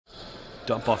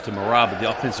Dump off to Marab, but the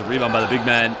offensive rebound by the big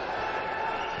man.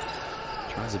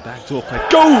 Tries a backdoor play.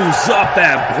 Goes up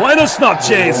and buenas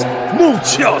noches.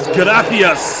 Muchas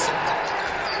gracias.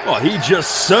 Oh, he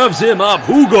just serves him up.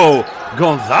 Hugo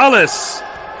Gonzalez.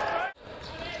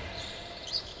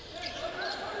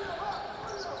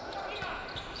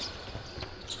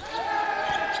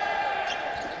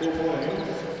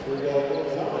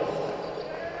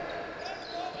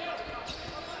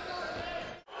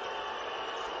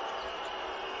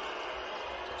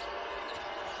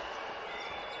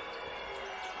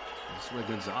 This is where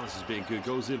Gonzalez is being good.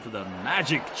 Goes in for the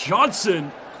Magic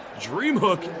Johnson dream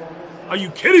hook. Are you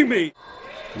kidding me?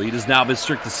 Lead has now been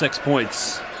strict to 6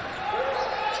 points.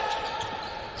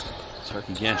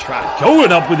 Turkey again trying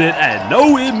going up with it, and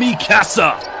no in mi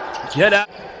casa. Get out.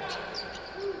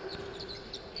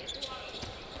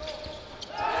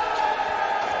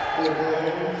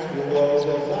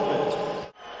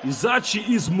 Izachi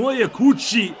is moje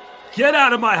kuchi. Get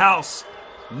out of my house.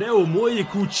 Neo moje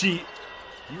kuchi.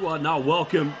 You are not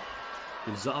welcome.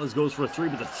 Gonzalez goes for a three,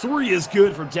 but the three is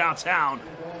good from downtown.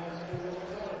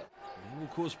 They will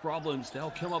cause problems.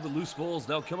 They'll come up with loose balls.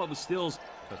 They'll come up with steals.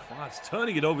 But Fox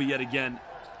turning it over yet again.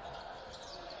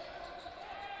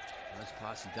 Nice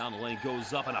passing down the lane.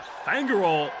 Goes up and a finger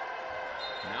roll.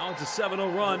 Now it's a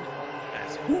 7-0 run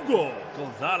as Hugo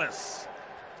Gonzalez.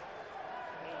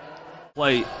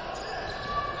 Play.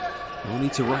 No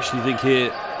need to rush anything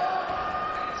here.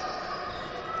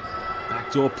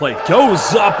 Backdoor play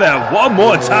goes up and one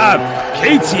more time.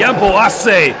 Que tiempo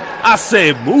hace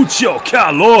mucho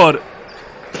calor.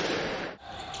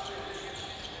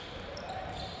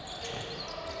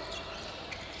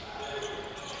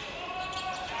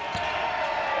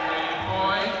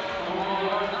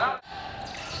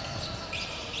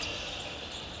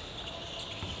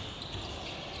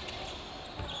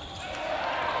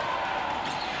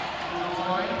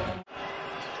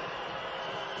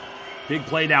 Big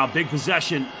play now, big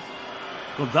possession.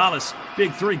 Gonzalez,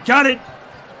 big three, got it!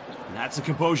 And that's the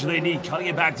composure they need, cutting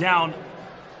it back down.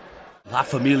 La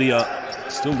Familia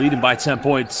still leading by 10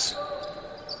 points.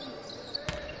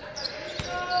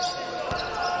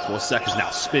 4 seconds now,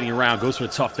 spinning around, goes for a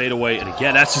tough fadeaway, and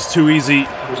again, that's just too easy.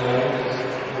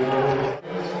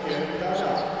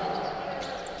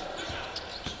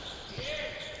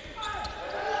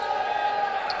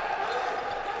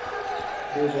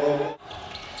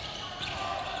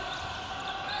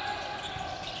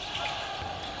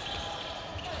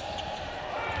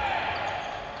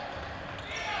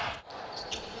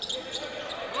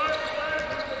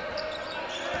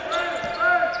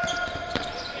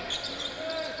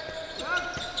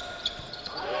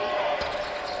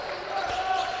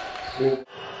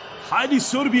 Heidi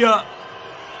Serbia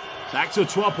back to a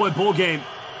 12-point ball game.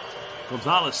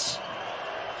 Gonzalez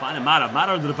finding Mata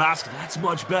under the basket. That's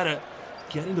much better.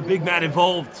 Getting the big man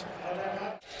involved.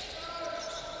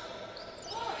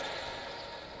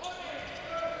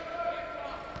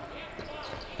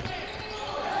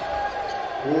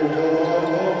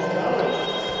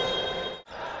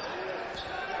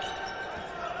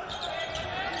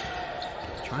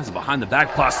 Tries a behind the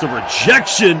back pass, the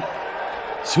rejection.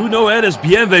 Tú no eres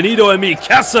bienvenido en mi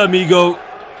casa, amigo.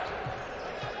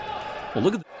 Well,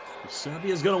 look at that.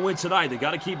 Serbia's going to win tonight. They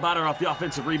got to keep Mata off the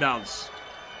offensive rebounds.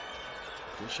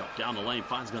 Push up down the lane,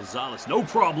 finds Gonzalez. No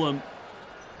problem.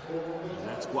 And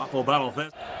that's Guapo battle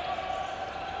offense.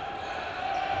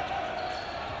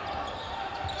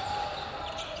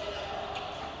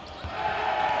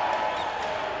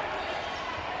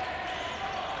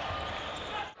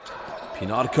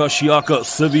 Pinarka, Shiaka,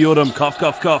 Siviotum, cuff.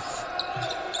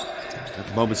 At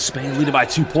the moment, Spain leading by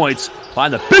 2 points.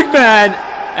 Find the big man,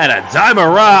 and a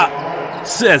Daimara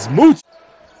says Moot.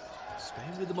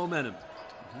 Spain with the momentum.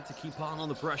 Need to keep on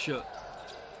the pressure.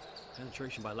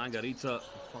 Penetration by Langarita.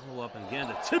 Follow up, and again,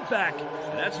 the tip back.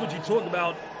 And that's what you talk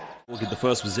about. We'll get the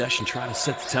first possession, trying to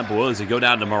set the tempo early as they go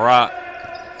down to Marat.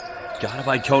 Got it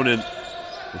by Conan.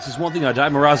 This is one thing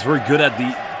Daimara is very good at,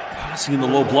 the passing in the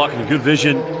low block and good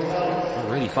vision.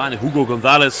 Already finding Hugo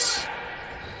Gonzalez.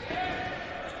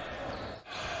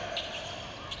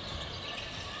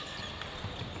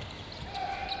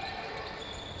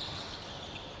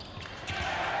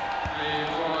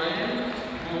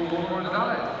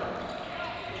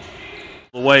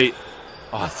 Away.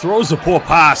 Oh, throws a poor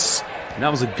pass. And that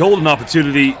was a golden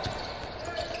opportunity.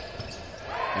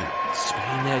 And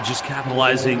Spain there just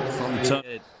capitalizing from the top.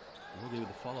 With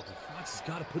the follow-up. Fox has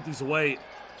got to put these away.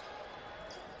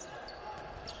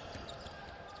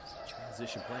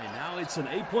 Transition play. Now it's an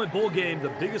 8-point ball game.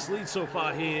 The biggest lead so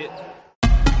far here.